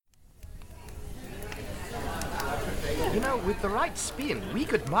know, with the right spin, we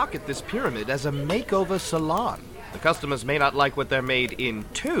could market this pyramid as a makeover salon. The customers may not like what they're made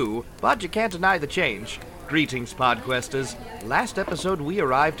into, but you can't deny the change. Greetings, Podquesters. Last episode, we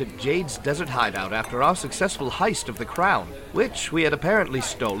arrived at Jade's desert hideout after our successful heist of the crown, which we had apparently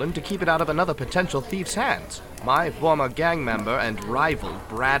stolen to keep it out of another potential thief's hands. My former gang member and rival,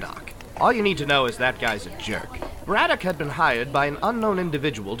 Braddock. All you need to know is that guy's a jerk. Braddock had been hired by an unknown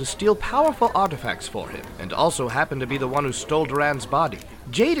individual to steal powerful artifacts for him, and also happened to be the one who stole Duran's body.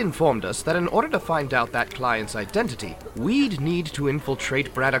 Jade informed us that in order to find out that client's identity, we'd need to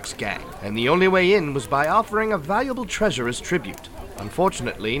infiltrate Braddock's gang, and the only way in was by offering a valuable treasure as tribute.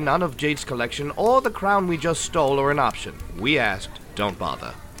 Unfortunately, none of Jade's collection or the crown we just stole are an option. We asked, don't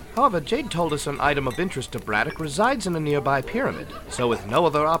bother. However, Jade told us an item of interest to Braddock resides in a nearby pyramid, so with no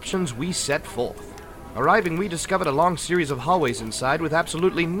other options, we set forth. Arriving, we discovered a long series of hallways inside with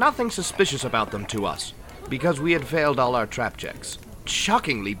absolutely nothing suspicious about them to us, because we had failed all our trap checks.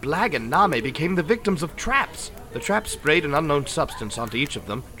 Shockingly, Blag and Name became the victims of traps. The traps sprayed an unknown substance onto each of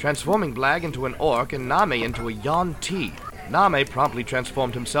them, transforming Blag into an orc and Name into a Yuan-Ti. Name promptly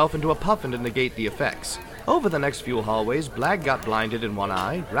transformed himself into a puffin to negate the effects. Over the next few hallways, Blag got blinded in one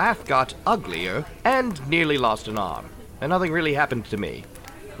eye, Wrath got uglier, and nearly lost an arm. And nothing really happened to me.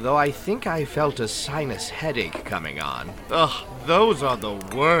 Though I think I felt a sinus headache coming on. Ugh, those are the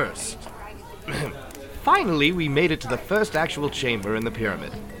worst. Finally, we made it to the first actual chamber in the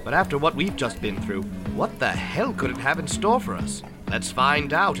pyramid. But after what we've just been through, what the hell could it have in store for us? Let's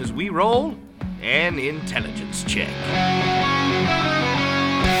find out as we roll an intelligence check.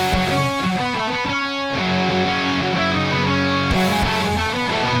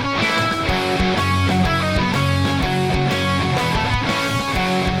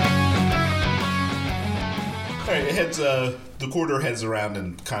 The corridor heads around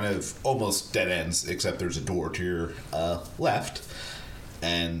and kind of almost dead ends, except there's a door to your left,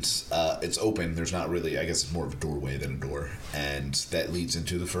 and it's open. There's not really, I guess it's more of a doorway than a door, and that leads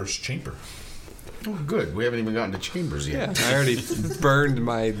into the first chamber. Oh, good. We haven't even gotten to chambers yet. Yeah, I already burned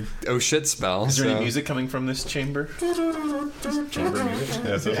my oh shit spell. Is there any music coming from this chamber? Chamber music?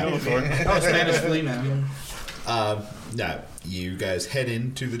 That's what I'm looking for. Oh, Spanish Flea Man. Now, you guys head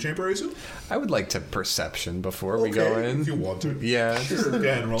into the chamber, I assume? I would like to perception before we go in. If you want to. Yeah,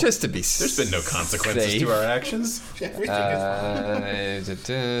 just to be There's been no consequences safe. to our actions.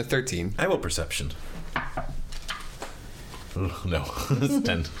 13. I will perception. No, it's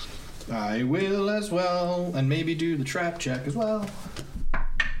 10. I will as well, and maybe do the trap check as well.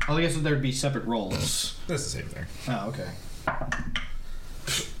 I guess there'd be separate rolls. That's the same thing. Oh, okay.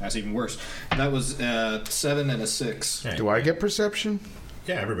 That's even worse. That was 7 and a 6. Do I get perception?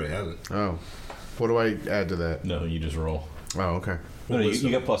 Yeah, everybody has it. Oh. What do I add to that? No, you just roll. Oh, okay. No, you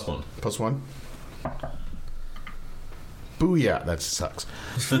get +1. +1? Booyah. That sucks.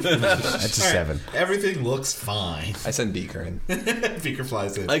 That's a 7. Everything looks fine. I send Beaker in. Beaker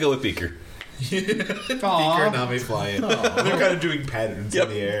flies in. I go with Beaker. Beaker and Nami fly in. They're kind of doing patterns in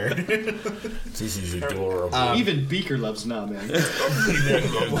the air. This is adorable. Even Beaker loves Nami.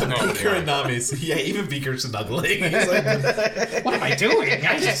 Beaker and Nami, even Beaker snuggling. He's like, What am I doing? I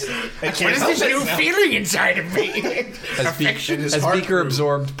can't What is this new feeling inside of me? Has is hard Beaker to-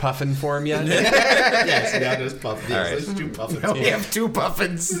 absorbed Puffin form yet? yes, now there's puffins. All right. There's 2 puffins. We have 2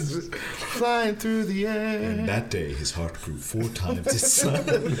 puffins flying through the air. And that day, his heart grew 4 times its size.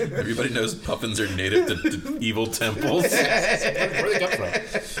 Everybody knows puffins are native to evil temples. Where they come from?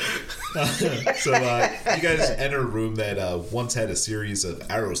 So you guys enter a room that once had a series of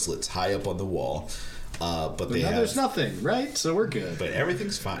arrow slits high up on the wall, but they now have. there's nothing, right? So we're good. But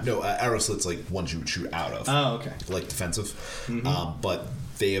everything's fine. No, arrow slits like ones you would shoot out of. Oh, okay. Like defensive. But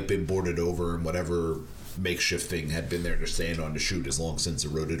they have been boarded over, and whatever makeshift thing had been there to stand on to shoot has long since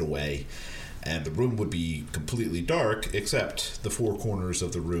eroded away. And the room would be completely dark, except the 4 corners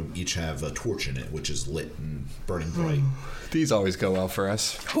of the room each have a torch in it, which is lit and burning bright. These always go well for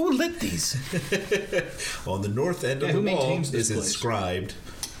us. Who lit these? On the north end of the who wall maintains this is place? inscribed,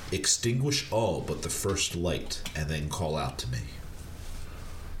 "Extinguish all but the first light, and then call out to me."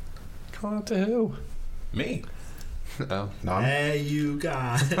 Call out to who? Me. Oh. Hey, you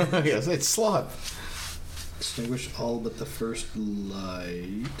guys. Yes, it's Sloth. Extinguish all but the first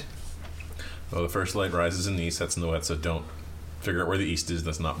light. Well, the first light rises in the east, that's in the west, so don't figure out where the east is.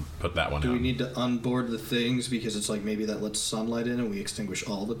 Let's not put that one Do out. we need to unboard the things because it's like maybe that lets sunlight in and we extinguish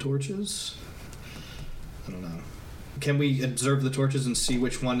all the torches? I don't know. Can we observe the torches and see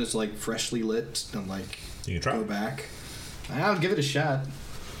which one is like freshly lit and like You can try. go back? I'll give it a shot.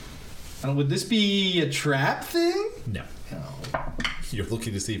 Would this be a trap thing? No. No. You're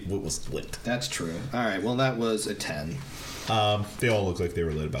looking to see what was lit. That's true. All right. Well, that was a 10. They all look like they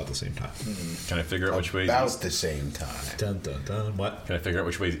were lit about the same time. Can I figure out which way is About east? the same time. Dun dun dun. What? Can I figure out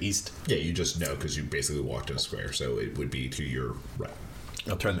which way is east? Yeah, you just know because you basically walked in a square, so it would be to your right.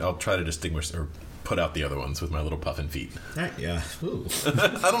 I'll try to distinguish or put out the other ones with my little puffin feet. All right. Yeah. Ooh.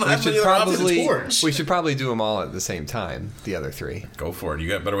 I don't We have should any other options. probably torch. we should probably do them all at the same time. The other three. Go for it. You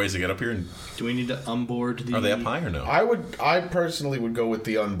got better ways to get up here? And Do we need to onboard the? are they up high or no? I personally would go with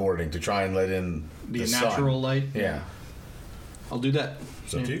the unboarding to try and let in The sun. natural light. Yeah. I'll do that.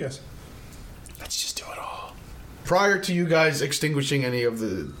 It's up to you guys. Let's just do it all. Prior to you guys extinguishing any of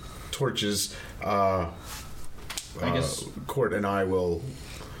the torches, I guess Court and I will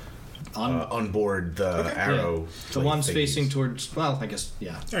onboard the arrow. the like, ones thingies. facing towards. Well, I guess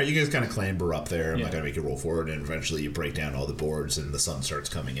yeah. All right, you guys kind of clamber up there. I'm Yeah. not going to make you roll forward, and eventually you break down all the boards, and the sun starts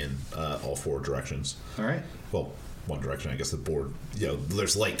coming in all four directions. All right. Well, one direction, I guess. The board,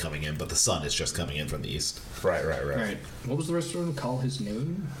 there's light coming in, but the sun is just coming in from the east. Right. All right. What was the rest of them? Call his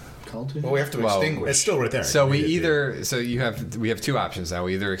name. Call to him. Well, we have to Well, extinguish. It's still right there. So You we have two options now.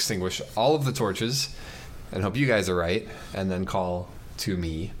 We either extinguish all of the torches and hope you guys are right, and then call to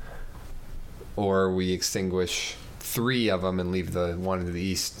me, or we extinguish 3 of them and leave the one to the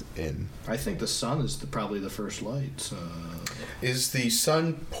east in. I think the sun is probably the first light. Is the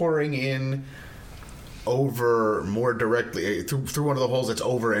sun pouring in over more directly through one of the holes that's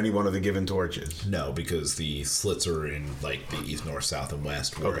over any one of the given torches? No, because the slits are in like the east, north, south, and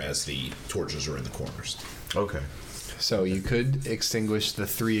west, whereas the torches are in the corners. Okay. So you could extinguish the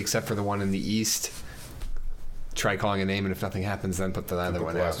 3 except for the one in the east. Try calling a name, and if nothing happens, then put the other Put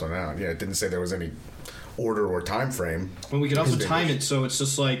one the last out. one out. Yeah, it didn't say there was any order or time frame. Well, we could also time it so it's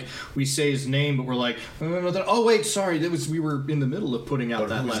just like we say his name, but we're like, oh wait, sorry, we were in the middle of putting out But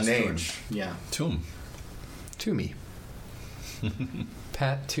that whose last name? torch. Yeah. Tomb. Toomey.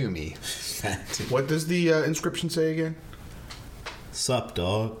 Pat Toomey. What does the inscription say again? Sup,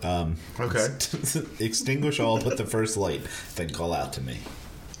 dog. Okay. Extinguish all but the first light, then call out to me.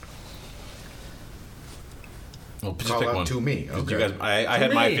 Well, just Call pick out one. to me. You Okay. guys, I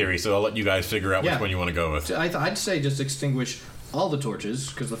had my me. theory, so I'll let you guys figure out Yeah. which one you want to go with. I'd say just extinguish all the torches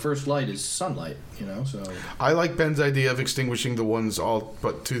because the first light is sunlight. So I like Ben's idea of extinguishing the ones all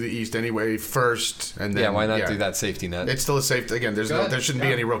but to the east anyway first, and then Yeah, why not do that safety net? It's still a safe. Again, Go ahead. there shouldn't be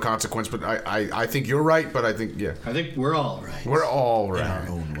Yeah. any real consequence. But I think you're right. But I think I think we're all right. we're all In right. our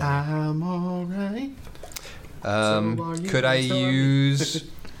own way. I'm all right. So are you, Could I so are we. use?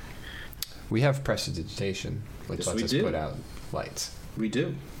 We have prestidigitation, which Yes, lets we us do. put out lights. We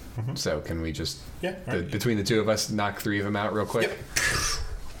do. So can we just Yeah, all right. between the two of us knock 3 of them out real quick?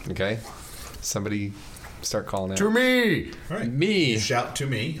 Okay. Somebody start calling out. To me. All right. Me. You shout to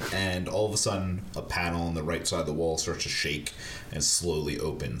me, and all of a sudden, a panel on the right side of the wall starts to shake and slowly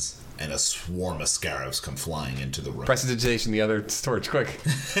opens, and a swarm of scarabs come flying into the room. Prestidigitation, the other torch, quick.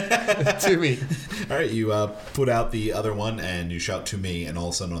 To me. All right, you put out the other one, and you shout to me, and all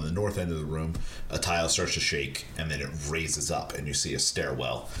of a sudden, on the north end of the room, a tile starts to shake, and then it raises up, and you see a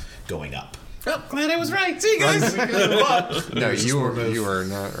stairwell going up. Oh, glad I was right. See you guys. No, you were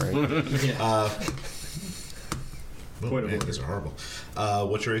not right. Oh, man, these are horrible.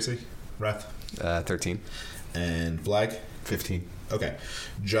 What's your AC, Wrath? 13. And Flag? 15. Okay.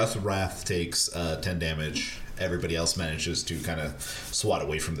 Just Wrath takes 10 damage. Everybody else manages to kind of swat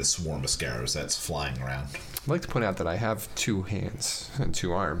away from this swarm of scarabs that's flying around. I'd like to point out that I have 2 hands and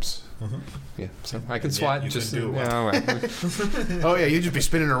 2 arms. Yeah, so I can Yeah, swat. you Just can do it yeah, well, Oh yeah, you'd just be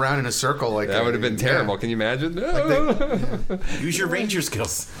spinning around in a circle like that would have been terrible. Can you imagine? Use your ranger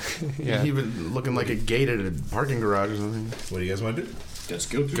skills. Yeah. Even looking like a gate at a parking garage or something. What do you guys want to do?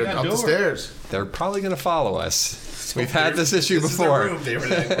 Just go through Go that up door. the stairs. They're probably going to follow us. We've had this issue This is their before. room. They were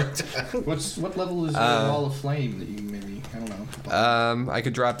there. What level is the wall of flame that you maybe I don't know. I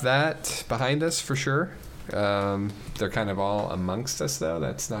could drop that behind us for sure. They're kind of all amongst us, though.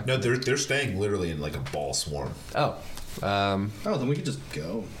 That's not. No, they're staying literally in like a ball swarm. Oh. Oh, then we could just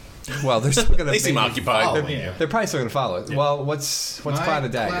go. Well, they're still going to. They seem occupied. Following you. They're probably still going to follow it. Well, what's Cloud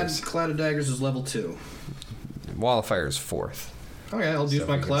of Daggers? Cloud of Daggers is level 2. Wall of Fire is 4th. Okay, I'll use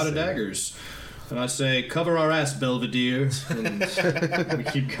my Cloud of Daggers. And I say, cover our ass, Belvedere. And we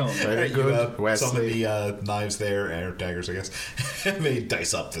keep going. Very You, good. some of Wesley. the knives there, or daggers, I guess. They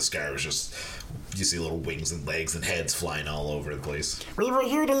dice up the scarabs just You see little wings and legs and heads flying all over the place. We were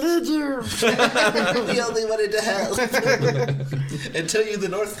here to lead you. We only wanted to help. And tell you the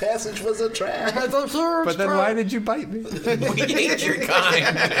North Passage was a trap. But then why did you bite me? We hate your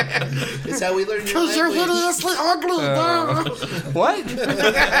kind. It's how we learn your Because you're language. hideously ugly. What?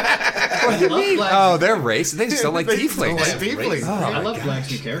 What do you mean? Oh, they're racist. They just don't like tieflings. Tieflings. I love Black's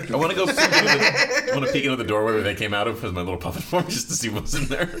new character. I want to go. I want to peek into the doorway where they came out of with my little puppet form just to see what's in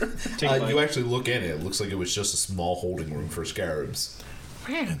there. You actually look in it. It looks like it was just a small holding room for scarabs.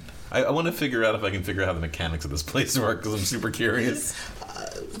 Man, I want to figure out if I can figure out how the mechanics of this place work because I'm super curious.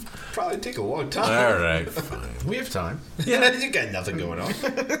 Probably take a long time. All right, fine. We have time. Yeah, you got nothing going on.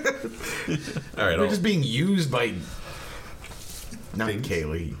 All right, We're just being used by. Not Things.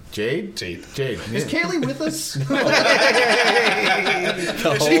 Kaylee. Jade? Jade. Is Kaylee with us? The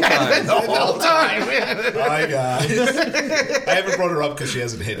whole time. Hi, guys. I haven't brought her up because she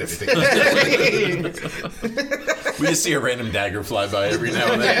hasn't hit anything. We just see a random dagger fly by every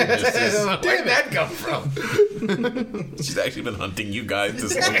now and then. Where'd that come from? She's actually been hunting you guys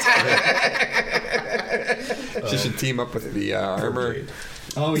this whole time. She should team up with the armor.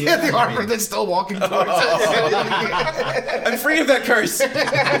 Oh yeah. The armor that's still walking towards us. I'm free of that curse.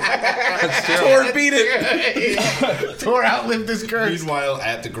 That's true. Thor beat it. Thor outlived this curse. Meanwhile,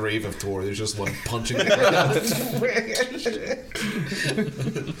 at the grave of Thor, there's just one punching the ground.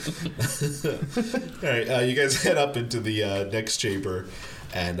 All right, you guys head up into the next chamber,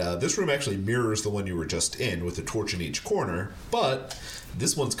 and this room actually mirrors the one you were just in, with a torch in each corner, but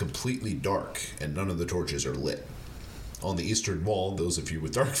this one's completely dark, and none of the torches are lit. On the eastern wall, those of you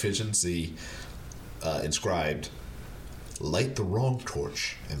with dark vision see inscribed, "Light the wrong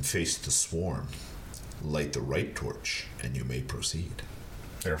torch and face the swarm. Light the right torch and you may proceed."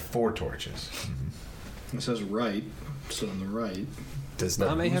 There are 4 torches. It says right, so on the right. Does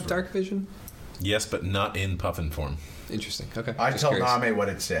Name have dark vision? Yes, but not in puffin form. Interesting. Okay. I just tell curious. Name what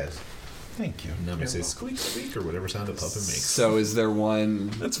it says. Thank you. And then it says squeak squeak or whatever sound a puppet makes. So is there one?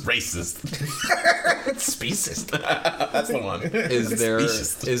 That's racist. It's speciest. That's the one. Is there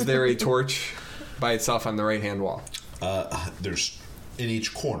Specious. is there a torch by itself on the right hand wall? There's in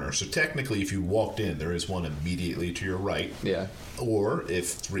each corner. So technically, if you walked in, there is one immediately to your right. Yeah. Or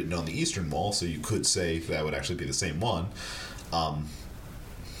if it's written on the eastern wall, so you could say that would actually be the same one.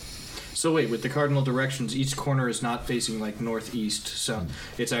 So wait, with the cardinal directions, each corner is not facing like northeast, so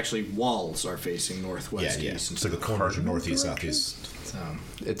it's actually walls are facing northwest, Yeah. east. So the corners are northeast, southeast. So,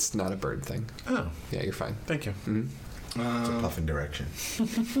 It's not a bird thing. Oh, Yeah, you're fine. thank you. It's a puffin direction.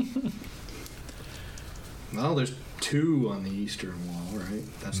 well, there's 2 on the eastern wall, right?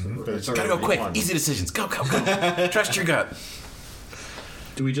 That's the. That's Gotta go already quick. one. Easy decisions. Go, go, go. Trust your gut.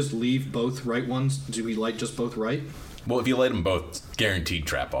 Do we just leave both right ones? Do we light just both right? Well, if you light them both, guaranteed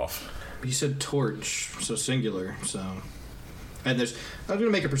trap off. You said torch, so singular. So, and I'm gonna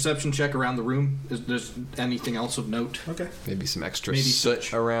make a perception check around the room. Is there's anything else of note? Okay. Maybe some extra Maybe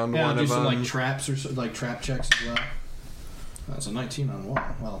soot around Yeah, one do of some them. like traps or like trap checks as well. That's a 19 on one.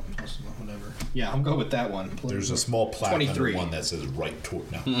 Well, that's whatever. Yeah, I'll go with that one. There's a small plaque 23. under one that says right torch.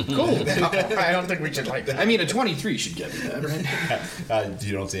 No. Cool. I don't think we should like that. I mean, a 23 should get me that, right?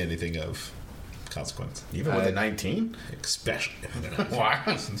 You don't see anything of consequence. Even with a 19? Especially. Wow.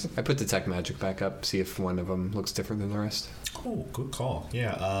 I put detect magic back up, see if one of them looks different than the rest. Oh, good call.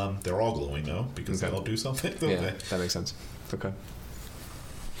 Yeah, they're all glowing though because they Okay. all do something. Don't Yeah, they? that makes sense. Okay.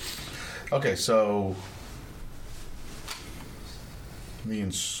 Okay, so the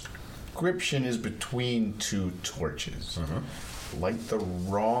inscription is between 2 torches. Light the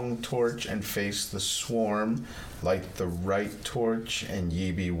wrong torch and face the swarm. Light the right torch and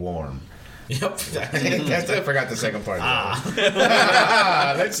ye be warm. Yep. I forgot the second part.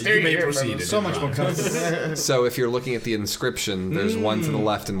 Let's do You may proceed. So much more content. So if you're looking at the inscription, there's one to the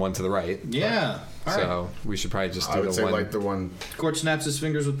left and one to the right. Yeah. All right. So we should probably just do I would the say one. light the one. Court snaps his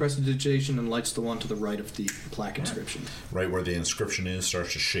fingers with prestidigitation and lights the one to the right of the plaque inscription. Right where the inscription is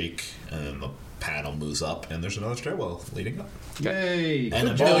starts to shake, and then the panel moves up, and there's another stairwell leading up. Yay! And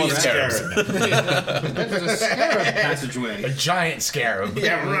a Good job, million Rat. scarabs. There's a scarab passageway. A giant scarab.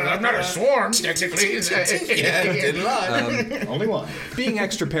 Yeah, I'm not a swarm, technically. Yeah, didn't lie. Only one. Being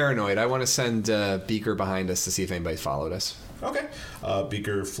extra paranoid, I want to send Beaker behind us to see if anybody's followed us. Okay.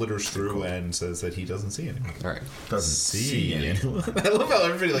 Beaker flitters through and says that he doesn't see anyone. All right. Doesn't see anyone. I love how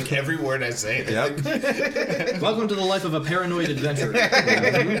everybody, like every word I say, Yep. Welcome to the life of a paranoid adventurer.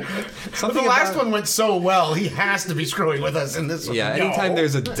 But the last one went so well, he has to be screwing with us in this one. Yeah, No. anytime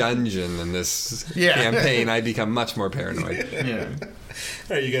there's a dungeon in this Yeah. campaign, I become much more paranoid. Yeah.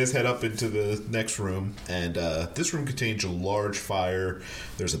 All right, you guys head up into the next room, and this room contains a large fire.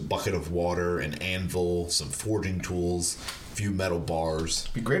 There's a bucket of water, an anvil, some forging tools, a few metal bars.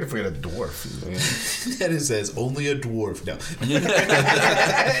 It'd be great if we had a dwarf. And it says, only a dwarf. No.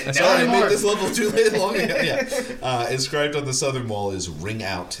 Sorry, I made this level too late long ago. Yeah. Inscribed on the southern wall is ring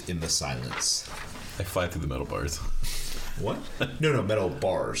out in the silence. I fly through the metal bars. What? No, metal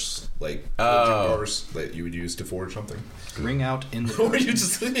bars. Like forging bars that you would use to forge something. Ring out in the. Or you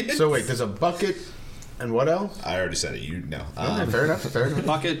just... So wait, there's a bucket and what else? I already said it. You know. Fair enough.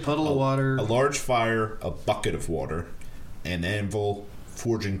 Bucket, puddle of water. A large fire, a bucket of water, an anvil,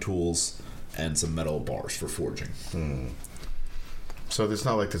 forging tools, and some metal bars for forging. So it's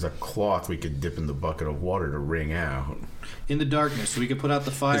not like there's a cloth we could dip in the bucket of water to wring out. In the darkness, so we could put out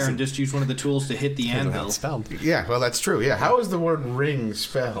the fire and just use one of the tools to hit the How anvil. it's spelled. Yeah, well, that's true. Yeah, how is the word ring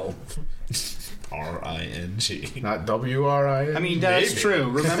spelled? R-I-N-G. Not W-R-I-N? I mean, that's Maybe. true.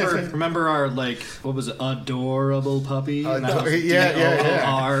 Remember our, like, what was it, adorable puppy? And that was yeah.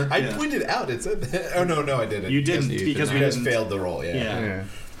 D-O-O-R. I Yeah. pointed out it said that. Oh, no, I didn't. You didn't, Yes, because you we guys didn't. failed the roll, yeah. Yeah. Yeah.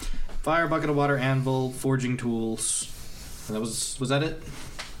 Fire, bucket of water, anvil, forging tools. And that was that it?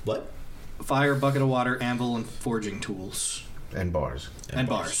 What? Fire, bucket of water, anvil, and forging tools. And bars. And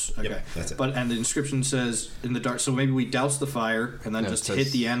bars. Okay. Yep, that's it. And the inscription says in the dark. So maybe we douse the fire and then No, it just says- hit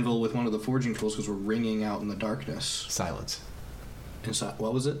the anvil with one of the forging tools because we're ringing out in the darkness. Silence. Inside,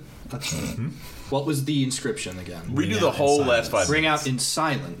 what was it? What was the inscription again? Redo out the in whole silence. last 5 Ring minutes. out in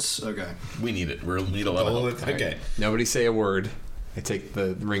silence. Okay. We need it. We'll need a lot of Oh, help. okay. Nobody say a word. I take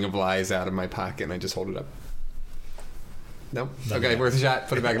the ring of lies out of my pocket and I just hold it up. Nope. Okay, worth a shot.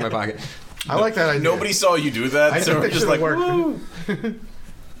 Put it back in my pocket. I like that idea. Nobody saw you do that, I so think we're that just should've like, worked.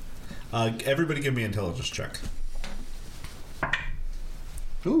 woo! Everybody give me an intelligence check.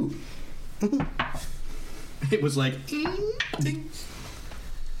 Ooh. It was like. Ding.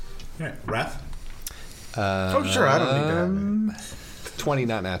 All right, Wrath, Oh, sure, I don't need that. 20,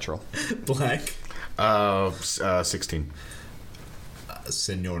 not natural. Black, 16.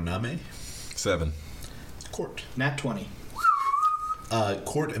 Senor Name, 7. Court. Nat 20.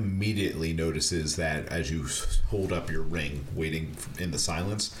 Court immediately notices that as you hold up your ring, waiting in the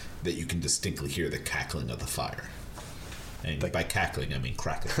silence, that you can distinctly hear the cackling of the fire. And by cackling, I mean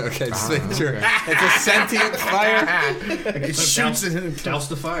crackling. Okay, just making sure. It's a sentient fire. It shoots it in. Douse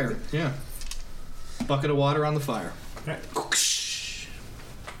the fire. Yeah. Bucket of water on the fire. Right.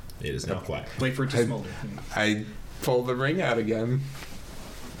 It is now quiet. Wait for it to smolder. I pull the ring out again.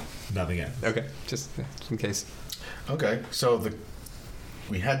 Nothing happened. Okay, just in case. Okay, so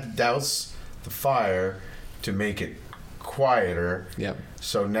we had to douse the fire to make it quieter. Yep.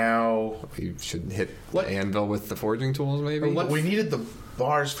 So now We should hit What- the anvil with the forging tools, maybe? we needed the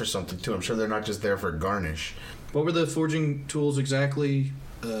bars for something too. I'm sure they're not just there for garnish. What were the forging tools exactly?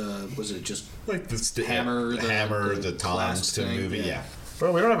 Was it just Like the Hammer, the the tongs clasp to thing, move it. yeah. Yeah.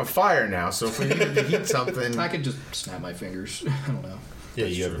 Well, we don't have a fire now, so if we needed to heat something, I could just snap my fingers. I don't know. Yeah,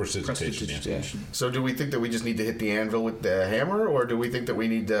 you have prestidigitation. Yeah. Prestidigitation. so do we think that we just need to hit the anvil with the hammer, or do we think that we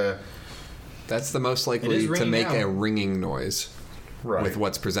need to? That's the most It likely is to ringing make a out. ringing noise Right. with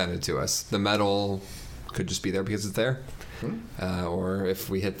what's presented to us. The metal could just be there because it's there. Or if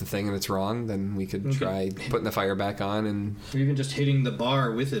we hit the thing and it's wrong, then we could Okay. try putting the fire back on and Or even just hitting the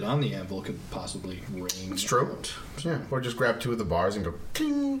bar with it on the anvil could possibly ring. It's true. out. Yeah, or just grab two of the bars and go.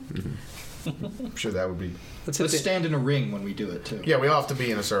 Ting. I'm sure that would be. let's Let's hit the, stand in a ring when we do it too. Yeah, we all have to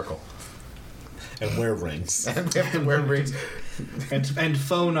be in a circle. And wear rings. And we have to wear rings. And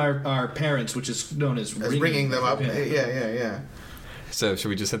phone our parents, which is known as Ringing them up. Yeah. Yeah. So should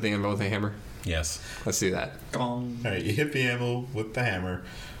we just hit the anvil with a hammer? Yes. Let's do that. Gong. All right, you hit the anvil with the hammer,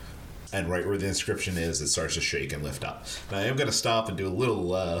 and right where the inscription is, it starts to shake and lift up. Now I am going to stop and do a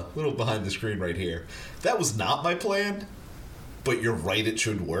little behind the screen right here. That was not my plan, but you're right, it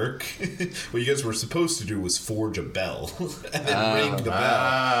should work. What you guys were supposed to do was forge a bell and then ring the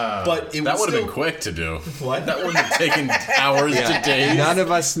bell. But it That would have still, been quick to do. What? That wouldn't have taken hours to days. None of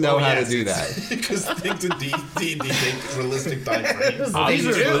us know how yes. to do that. Because things in D&D take realistic time frames.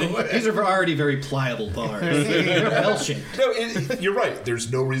 These are already very pliable bars. They're bell shaped. No, you're right.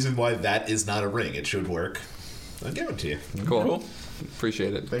 There's no reason why that is not a ring. It should work. I'll give it to you. Cool.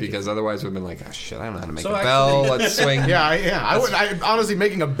 Appreciate it. Because otherwise we've been like, oh shit, I don't know how to make So a bell. actually- Let's swing. I honestly,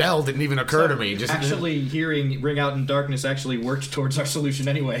 making a bell didn't even occur to me. Just Actually, hearing "Ring Out in Darkness" actually worked towards our solution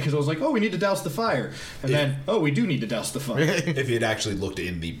anyway, because I was like, "Oh, we need to douse the fire," and then, "Oh, we do need to douse the fire." If you had actually looked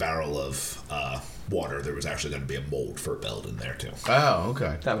in the barrel of water, there was actually going to be a mold for a belt in there, too. Oh,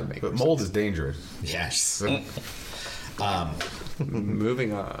 okay. That would make But more mold is dangerous. Yes.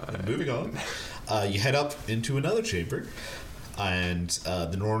 Moving on. Moving on. You head up into another chamber. and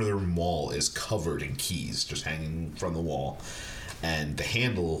the northern wall is covered in keys, just hanging from the wall. And the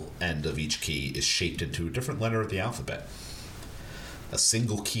handle end of each key is shaped into a different letter of the alphabet. A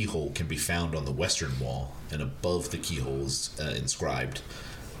single keyhole can be found on the western wall, and above the keyhole is inscribed,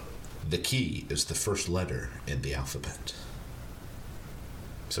 "The key is the first letter in the alphabet."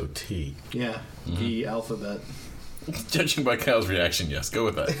 So T. Yeah, the alphabet. Judging by Kyle's reaction, yes, go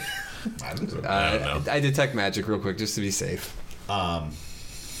with that. I don't know. I don't know. I detect magic real quick just to be safe. Nothing.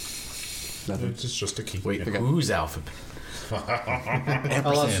 It's just a key. Wait, Okay. whose alphabet?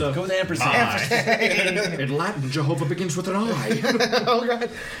 I'll also, Go with ampersand. in Latin, Jehovah begins with an I. Oh god.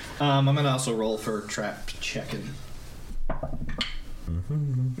 I'm going to also roll for trapped checking.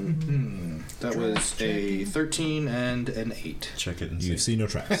 That was a 13 and an 8. Check it and You see. see no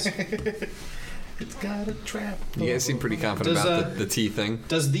traps. It's got a trap. You guys seem pretty confident Does, about the T thing.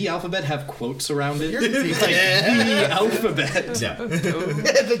 Does the alphabet have quotes around it? Like, the alphabet. No.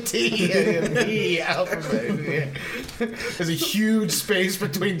 The T and the alphabet. Yeah. There's a huge space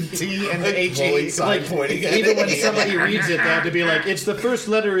between the T and the H. Like, even when somebody reads it, they have to be like, it's the first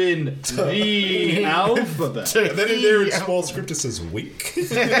letter in the alphabet. And then in there in small script it says wink. Wink,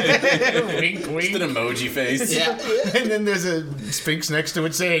 Just an wink. emoji face. Yeah. And then there's a sphinx next to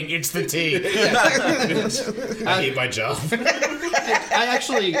it saying, "It's the T." I hate my job.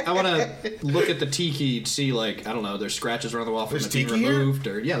 I want to look at the T key to see, like, I don't know, there's scratches around the wall from There's it being tiki here? removed,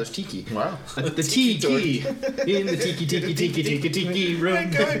 or yeah, there's tiki. Wow. The T key in the tiki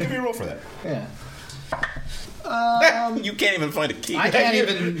room. Go ahead, give me a roll for that. Yeah. You can't even find a key. I can't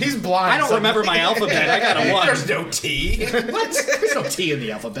even. He's blind. I don't remember my alphabet. I got a 1. There's no T. What? There's no T in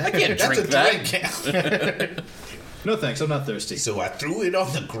the alphabet. I can't That's drink a that. drink. No thanks, I'm not thirsty. So I threw it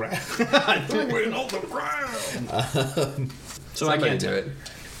on the ground. I threw it on the ground. So I Somebody can't do it.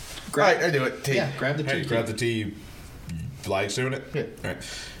 Right, I do it. T. Yeah, grab the Hey, T. grab the T. You like doing it? Yeah. All right.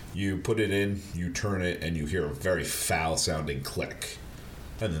 You put it in, you turn it, and you hear a very foul-sounding click.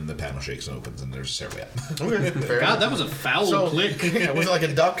 And then the panel shakes and opens, and there's a stairway up. Okay, fair God, enough. that was a foul So, click. was it like a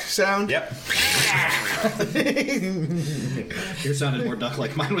duck sound? Yep. Yours sounded more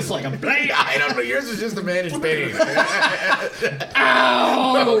duck-like. Mine was like a bang. I don't know. Yours is just a man in pain.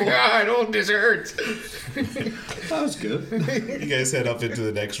 Ow! Oh God! Oh, this hurts. That was good. You guys head up into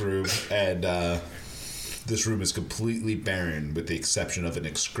the next room, and this room is completely barren with the exception of an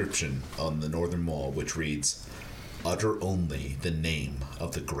inscription on the northern wall which reads, "Utter only the name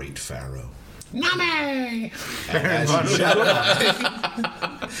of the great pharaoh." Name! And as you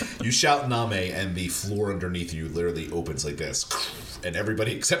shout, you shout Name, and the floor underneath you literally opens like this. And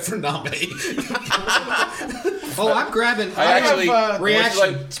everybody except for Name. Oh, I'm grabbing. I actually reaction.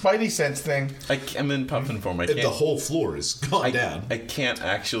 like, Spidey sense thing. I'm in puffin form. I can't. The whole floor is gone down. I can't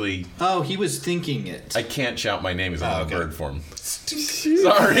actually. Oh, he was thinking it. I can't shout my name because I'm in okay. bird form.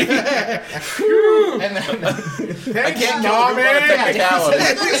 Sorry. And then, I can't kill a group on a technicality.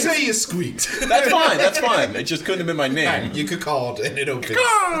 They say you squeaked. That's fine. That's fine. It just couldn't have been my name. You could call it and it opens.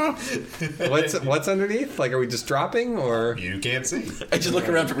 What's underneath? Like, are we just dropping or? You can't see. I just look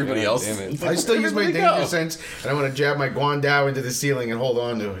around for everybody else. Damn it. I still use my Where'd it danger go? sense, and I want to jab my Guandao into the ceiling and hold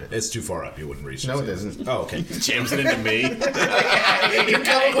on to it. It's too far up. You wouldn't reach No, it. it isn't. Oh, okay. Jams it into me.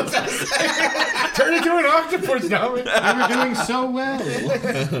 Turn into an octopus now. You were doing so well.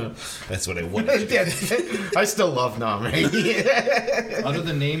 That's what I wanted. You to do. I still love Name. Under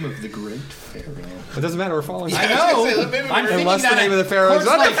the name of the great pharaoh. It doesn't matter. We're following. I know. I'm thinking Unless the that name of the pharaoh is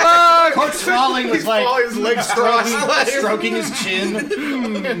Court's what the like- fuck. Court's falling was like his legs stroking his chin.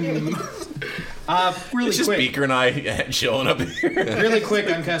 Really It's just quick. Beaker and I chilling up here. Really quick,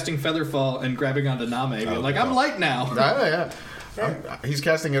 I'm casting Featherfall and grabbing onto Name. Being like, I'm light now. Yeah. He's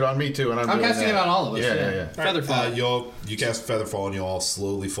casting it on me too, and I'm doing casting that. it on all of us. Yeah. Featherfall. You cast Featherfall and you all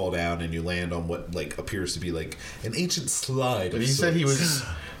slowly fall down and you land on what like appears to be like an ancient slide. But he said he was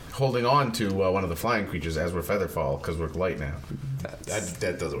holding on to one of the flying creatures as we're Featherfall because we're light now.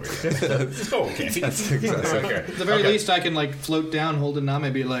 That doesn't work. Oh, okay. Okay. At the very least, I can like float down, holding Name,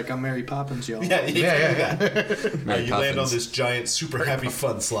 and be like, I'm Mary Poppins, y'all. Yeah. You Mary land on Poppins. this giant, super happy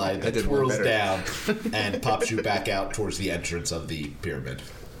fun slide that did one twirls better. down and pops you back out towards the entrance of the pyramid.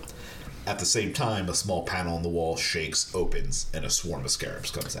 At the same time, a small panel on the wall shakes, opens, and a swarm of scarabs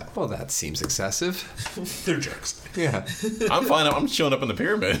comes out. Well, that seems excessive. They're jerks. Yeah. I'm fine. I'm chilling up in the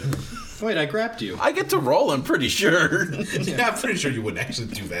pyramid. Wait, I grabbed you. I get to roll, I'm pretty sure. Yeah, I'm pretty sure you wouldn't actually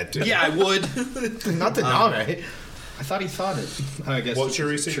do that too. Yeah, I would. Not the Name. I thought he thought it. I guess What's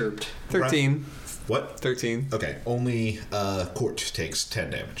your AC? chirped. 13. What? 13. Okay, only Court takes 10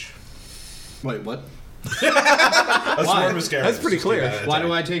 damage. Wait, what? A swarm of scarabs. That's pretty clear. just came out of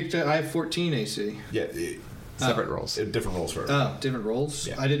Why attack. do I take? I have 14 AC. Yeah, Separate rolls. Different rolls for everyone. Oh, different rolls?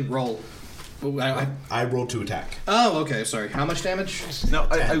 Yeah. I didn't roll. Oh, I rolled to attack. oh, okay, sorry. How much damage? Now,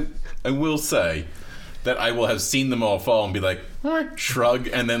 I will say that I will have seen them all fall and be like, shrug,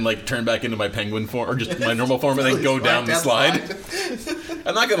 and then like turn back into my penguin form, or just my normal form, and then go down the slide.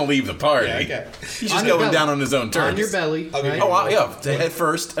 I'm not going to leave the party. Yeah, okay. He's just On your going belly. down on his own terms. On your belly. Okay. right? Oh, wow, yeah. Head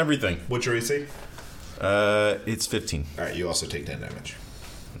first, everything. What's your AC? It's 15. All right, you also take 10 damage.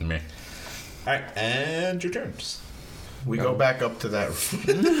 Meh. All right, and your turns. We go back up to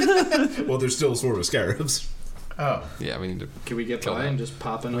that. Well, there's still a swarm of scarabs. Oh, Yeah, we need to. Can we get Kill by that. and just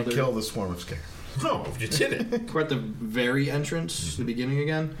pop we another... kill the swarm of scarabs. Oh, you did it. We're at the very entrance, the beginning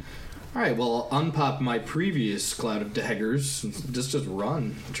again. All right, well, I'll unpop my previous cloud of daggers. And just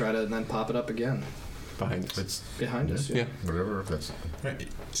run. Try to then pop it up again. Behind us. It's Behind us, Yeah. whatever. That's Right.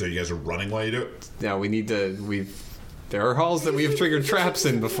 So you guys are running while you do it? Now we need to. There are halls that we have triggered traps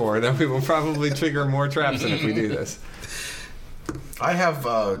in before that we will probably trigger more traps in if we do this. I have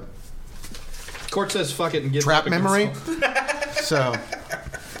Court says fuck it and get trap up against memory. the- So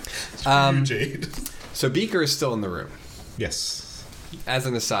Jade. So Beaker is still in the room. Yes. As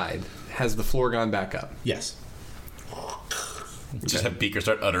an aside, has the floor gone back up? Yes. Just have Beaker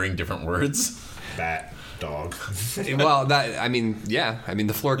start uttering different words. Bat. Dog. Well,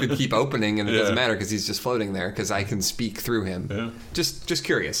 the floor could keep opening, and it doesn't Yeah. matter because he's just floating there. Because I can speak through him. Yeah. Just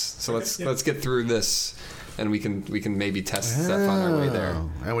curious. So let's get through this, and we can maybe test stuff on our way there. Oh,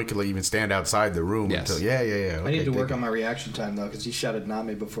 and we could even stand outside the room Yes. until. Yeah. Okay, I need to work dig on my reaction time, though, because he shouted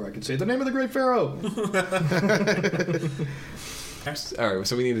Nami before I could say the name of the Great Pharaoh. All right,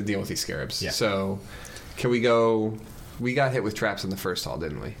 so we need to deal with these scarabs. Yeah. So can we go? We got hit with traps in the first hall,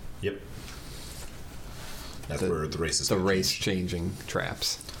 didn't we? Yep. That's The- where the race is The gonna race change. changing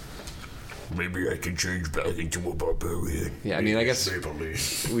traps. Maybe I can change back into a barbarian. Yeah, I mean, I guess Maple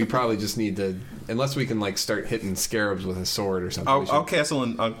we probably just need to, unless we can like start hitting scarabs with a sword or something. we should-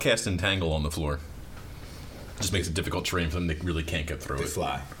 I'll cast Entangle on the floor. Just makes it difficult terrain for them. They really can't get through They it.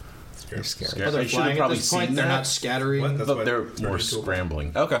 fly. They're scary. Yeah, Oh, they're I should have flying at probably this point. seen They're that. not scattering. What? That's But why they're turned more into a-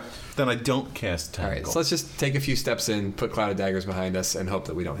 scrambling. Okay. Then I don't cast All right, Tangle. so let's just take a few steps in, put Cloud of Daggers behind us, and hope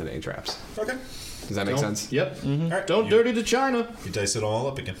that we don't hit any traps. Okay. Does that make Don't- sense? Yep. All right. Don't you, dirty to China. You dice it all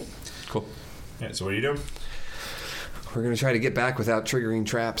up again. Cool. All right. So what are you doing? We're gonna try to get back without triggering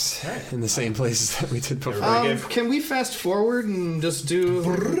traps in the same places that we did before. Everybody give- Can we fast forward and just do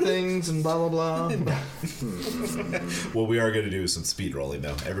things and blah blah blah? What we are going to do is some speed rolling,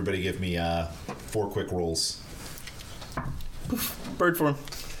 though. Everybody give me 4 quick rolls. Bird form.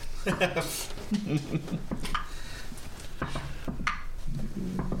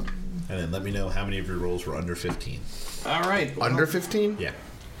 And then let me know how many of your rolls were under 15. All right. Under 15? Yeah.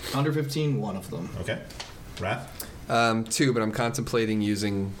 Under 15, one of them. Okay. Wrath? 2, but I'm contemplating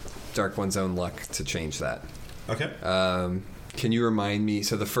using Dark One's Own Luck to change that. Okay. Can you remind me?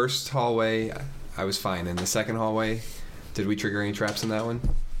 So the first hallway, I was fine. In the second hallway, did we trigger any traps in that one?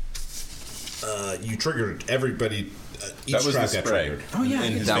 You triggered everybody. Each That was the trap got spray. triggered. Oh yeah,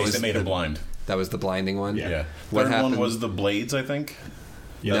 in his That face was that made him the- blind. That was the blinding one. Yeah. What Third happened? one was the blades, I think.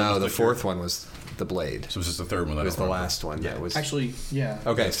 Yeah, that No, was the the fourth one was the blade. So it was just the third one. That It was I the remember. last one. That was Actually, yeah.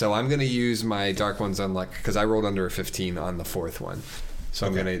 okay. So I'm gonna use my Dark One's Unluck because I rolled under a 15 on the fourth one. So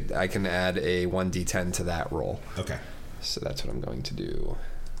Okay. I can add a 1d10 to that roll. Okay. So that's what I'm going to do.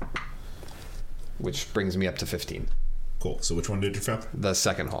 Which brings me up to 15. Cool. So which one did you fail? The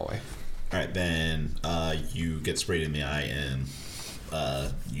second hallway. All right. Then you get sprayed in the eye, and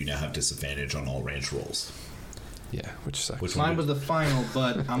you now have disadvantage on all range rolls. Yeah, which sucks. Which Mine one? was the final,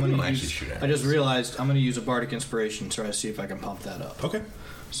 but I'm don't gonna actually use. shoot I just realized I'm gonna use a bardic inspiration to try to see if I can pump that up. Okay.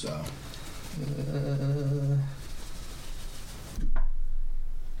 So.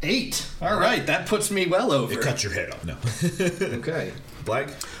 8. All right, that puts me well over. It cuts your head off. No. Okay. Black?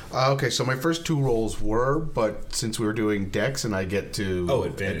 Okay, so my first 2 rolls were, but since we were doing Dex and I get to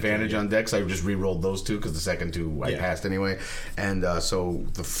advantage, on Dex, I just re-rolled those 2 because the second 2 I Yeah. passed anyway. And so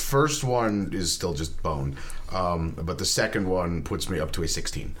the first one is still just bone, but the second one puts me up to a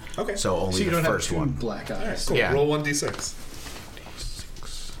 16. Okay. So only So you the don't have first 2 one. black All right. eyes. Cool. Yeah. Roll 1d6.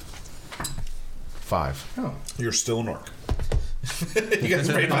 5. Oh. You're still an orc. You guys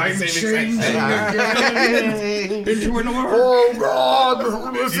are behind the same exact thing. Into an orc. Oh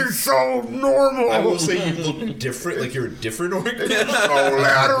God, this is so normal. I will say you look different, like you're a different orc. So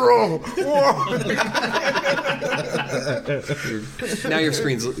lateral. Now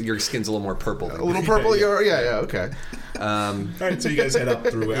your skin's a little more purple. A little purple, yeah, okay. All right, so you guys head up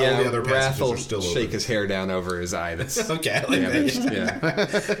through. Yeah, all the other Wrath passages will are still shake open. his hair down over his eye. That's Okay, I like damaged.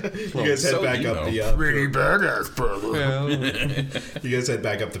 that. Yeah. You guys head so back do you up know. the. Pretty badass, brother. Well, You guys head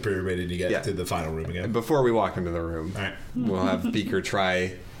back up the pyramid and you get Yeah. to the final room again. before we walk into the room, All right. we'll have Beaker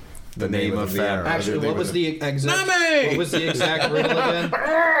try the name of the pharaoh. Actually, what was the exact? What was the exact riddle again?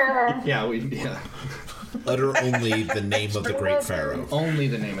 Yeah. Utter only the name of the great pharaoh. Only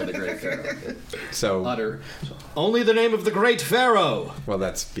the name of the great pharaoh. So, Utter. Only the name of the great pharaoh. well,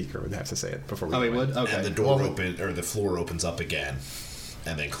 that's Beaker would have to say it before we. Oh, go he in. would. Okay. And the door the floor opens up again,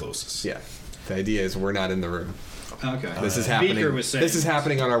 and then closes. Yeah. The idea is we're not in the room. Okay. This is happening. Beaker was saying. This is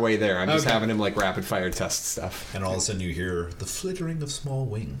happening on our way there. I'm just Okay. having him like rapid fire test stuff. And all of a sudden you hear the flittering of small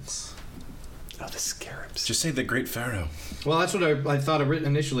wings. Oh, the scarabs. Just say the Great Pharaoh. Well, that's what I thought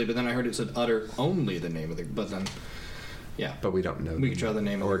initially, but then I heard it said utter only the name of the. But then, yeah. But we don't know. We could try the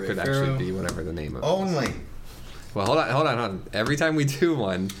name of or the it could great actually pharaoh. be whatever the name of. it is. Only. Well, hold on. Every time we do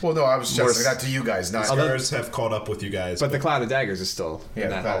one, Well, no, I was More just that to you guys, not. Scars have caught up with you guys. but the cloud of daggers is still Yeah, in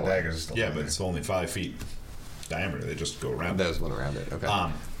the that Cloud of hallway. Daggers is still yeah, in but there. it's only 5 feet diameter. They just go around. There's one around it.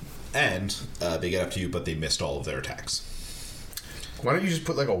 Okay. And they get up to you, but they missed all of their attacks. Why don't you just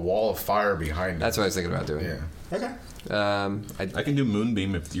put like a wall of fire behind it? That's what I was thinking about doing. Yeah. Okay. I can do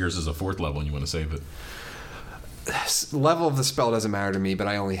Moonbeam if yours is a 4th level and you want to save it. Level of the spell doesn't matter to me, but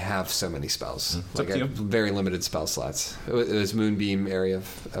I only have so many spells. It's Like up to I have you. very limited spell slots. It was Moonbeam area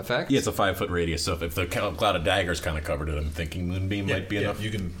of effect. Yeah, it's a 5-foot radius, so if the Cloud of Daggers kind of covered it, I'm thinking Moonbeam might be enough. You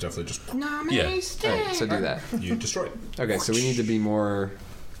can definitely just Yeah. All right, so do that. you destroy it. Okay, so we need to be more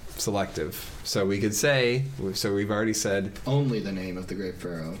selective. So we could say. So we've already said. Only the name of the great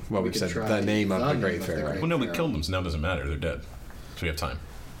pharaoh. Well, we've could said try the name of the great pharaoh. Well, no, we pharaoh. killed them, so now it doesn't matter. They're dead. So we have time.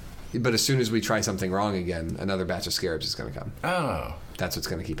 But as soon as we try something wrong again, another batch of scarabs is going to come. Oh, That's what's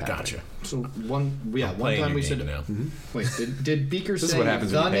going to keep happening. gotcha. So one I'm one playing time your we game said. now. Wait, did Beaker This is say what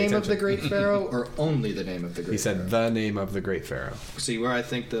happens when the you pay name of the attention. great pharaoh or only the name of the great? He said pharaoh? the name of the great pharaoh. See, where I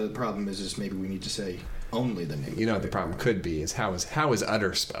think the problem is maybe we need to say only the name. You know what the problem could be is how is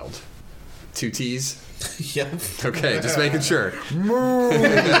utter spelled? 2 T's? Yep. Okay, just making sure. The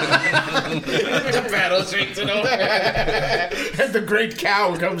battle streaks it over. And the great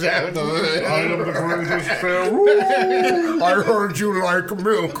cow comes out. I am the greatest pharaoh. I heard you like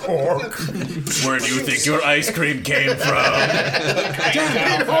milk, Orc. Where do you think your ice cream came from?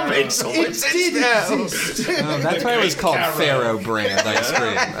 It all makes so much sense now. Oh, that's why it was called Pharaoh brand ice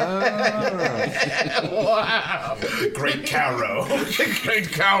cream. Wow. The great Caro. The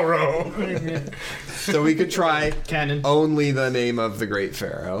great cowrow. So we could try Canon. only the name of the great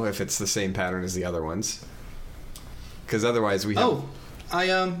pharaoh if it's the same pattern as the other ones. Because otherwise we have. Oh,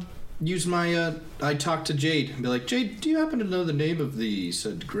 I used my I talked to Jade and be like, Jade, do you happen to know the name of the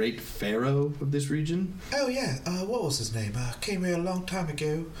said great pharaoh of this region? Oh yeah, what was his name? Came here a long time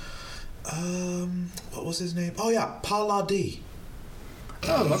ago. What was his name? Oh yeah, Paladi.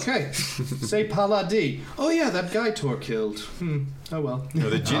 Oh, okay. Say Paladi. Oh yeah, that guy Tor killed. Oh well.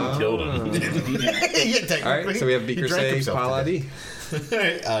 No, the Jinn killed him. All right, so we have Beaker say Paladi.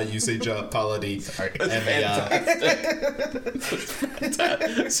 You say Paladi.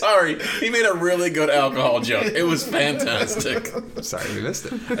 And Sorry, he made a really good alcohol joke. It was fantastic. Sorry, we missed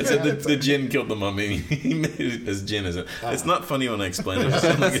it. I said the Jinn killed the mummy. He made it as Jinn, isn't it? It's not funny when I explain it. I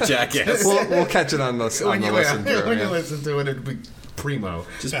sound like a jackass. We'll catch it on the listen When through. you Yeah. listen to it, it'd be primo.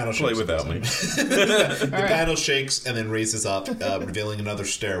 Just panel Play shakes without me. The panel shakes and then raises up, revealing another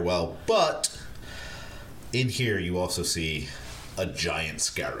stairwell. But in here, you also see a giant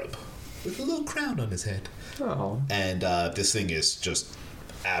scarab with a little crown on his head. Oh. And this thing is just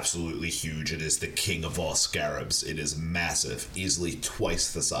absolutely huge. It is the king of all scarabs. It is massive, easily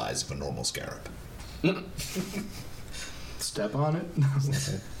twice the size of a normal scarab. Step on it.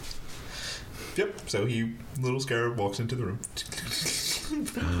 Yep. So little scarab walks into the room.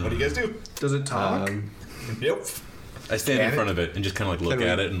 What do you guys do? Does it talk? Yep. I stand in front of it and just kind of like look Can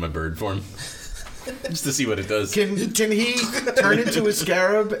we- at it in my bird form. Just to see what it does. Can he turn into a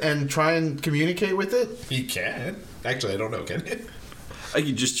scarab and try and communicate with it? He can. Actually, I don't know. Can he? I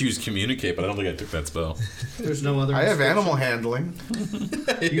could just choose communicate, but I don't think I took that spell. There's no other. I have inscription? animal handling.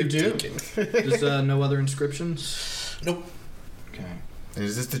 You do. There's no other inscriptions. Nope. Okay.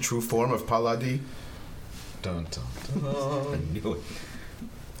 Is this the true form of Paladi? Dun, dun, dun. I knew it.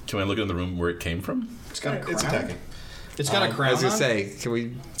 Can I look in the room where it came from? It's got a crown. It's attacking. It's got a crown. I was gonna on? say, can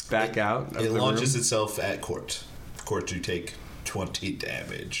we back out? Of It the launches room? itself at Court. Court, you take 20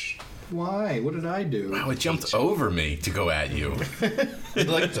 damage. Why? What did I do? Wow, it jumped over me to go at you. He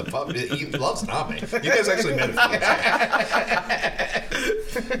likes to pup. He loves Nami. You guys actually met a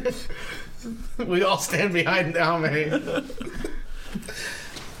few. We all stand behind Nami.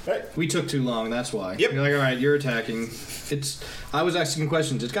 We took too long, that's why. Yep. You're like, alright, you're attacking. I was asking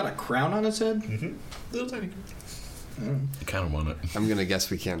questions. It's got a crown on its head? Mm-hmm. Little tiny. I kind of want it. I'm gonna guess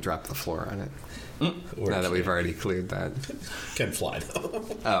we can't drop the floor on it. Now that we've already cleared that. Can fly though.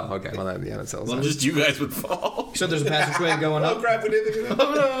 Oh, okay. Well, that, yeah, that sells. Well, just you guys would fall. You said there's a passageway going Oh up? crap! We didn't.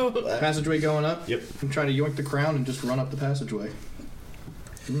 Oh no! Passageway going up? Yep. I'm trying to yoink the crown and just run up the passageway.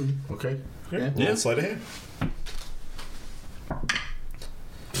 Okay. Yeah. Well, sleight of hand.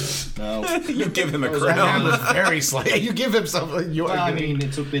 No. You give him a That crown. was very slight. You give him something. You Well, are I giving- mean,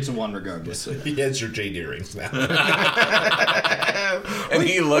 it's a one regardless. He has your jade earrings now. And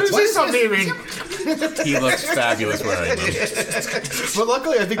he looks Please don't mean. he looks fabulous wearing them. But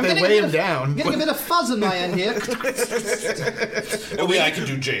luckily, I think they weigh him down. Getting a bit of fuzz in my end here. Only I can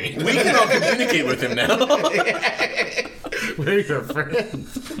do jade. We can all communicate with him now. We're your friend.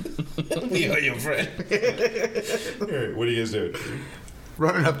 We are your friend. All right, what are you guys doing?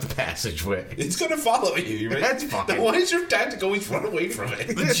 Running up the passageway. It's gonna follow you, right? That's fine. Then why is your tactic always run away from it?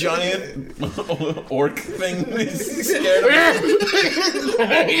 The giant orc thing is scared of me.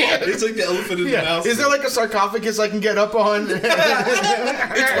 It's like the elephant in the Yeah. mouse. Is there like a sarcophagus I can get up on?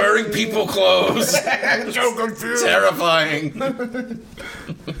 It's wearing people clothes. So confused. Terrifying.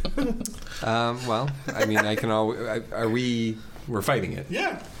 Well, I mean, I can all. Are we? We're fighting it.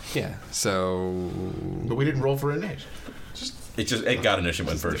 Yeah. Yeah. So But we didn't roll for an edge. It got initiative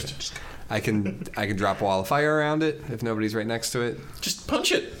went first. I can drop a wall of fire around it if nobody's right next to it. Just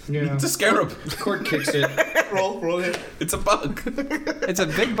punch it. Yeah. It's a scarab. Court kicks it. Roll it. It's a bug. It's a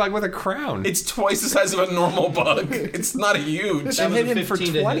big bug with a crown. It's twice the size of a normal bug. It's not huge. I was hit a him for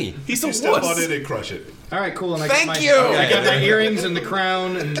 15 to 20. hit. He's a You step on wuss. it and crush it. All right, cool. And I Thank got my, you! I got my earrings and the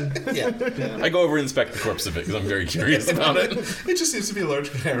crown and Yeah. I go over and inspect the corpse of it because I'm very curious about it. It just seems to be a large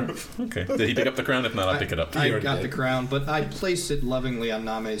scarab. Okay. Did he pick up the crown? If not, I'll pick it up. I already got the did. crown, but I place it lovingly on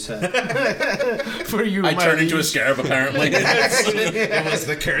Name's head. For you, I my turn into a liege. scarab, apparently. It was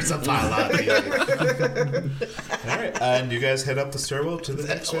the curse of Palati. All right, and you guys head up the stairwell to the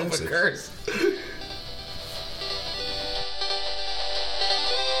next passage. Curse.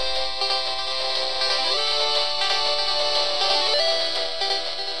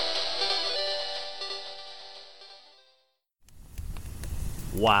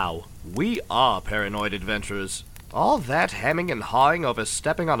 Wow, we are paranoid adventurers. All that hemming and hawing over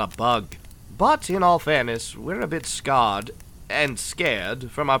stepping on a bug. But in all fairness, we're a bit scarred and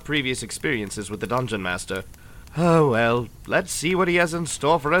scared from our previous experiences with the Dungeon Master. Oh well, let's see what he has in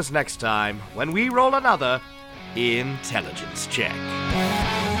store for us next time when we roll another intelligence check.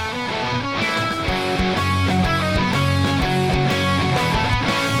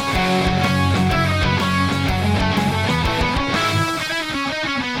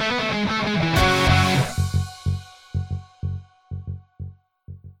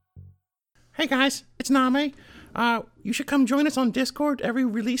 Hey guys, it's Name. You should come join us on Discord every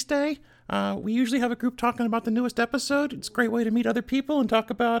release day. We usually have a group talking about the newest episode. It's a great way to meet other people and talk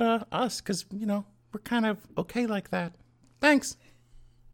about us, because, we're kind of okay like that. Thanks.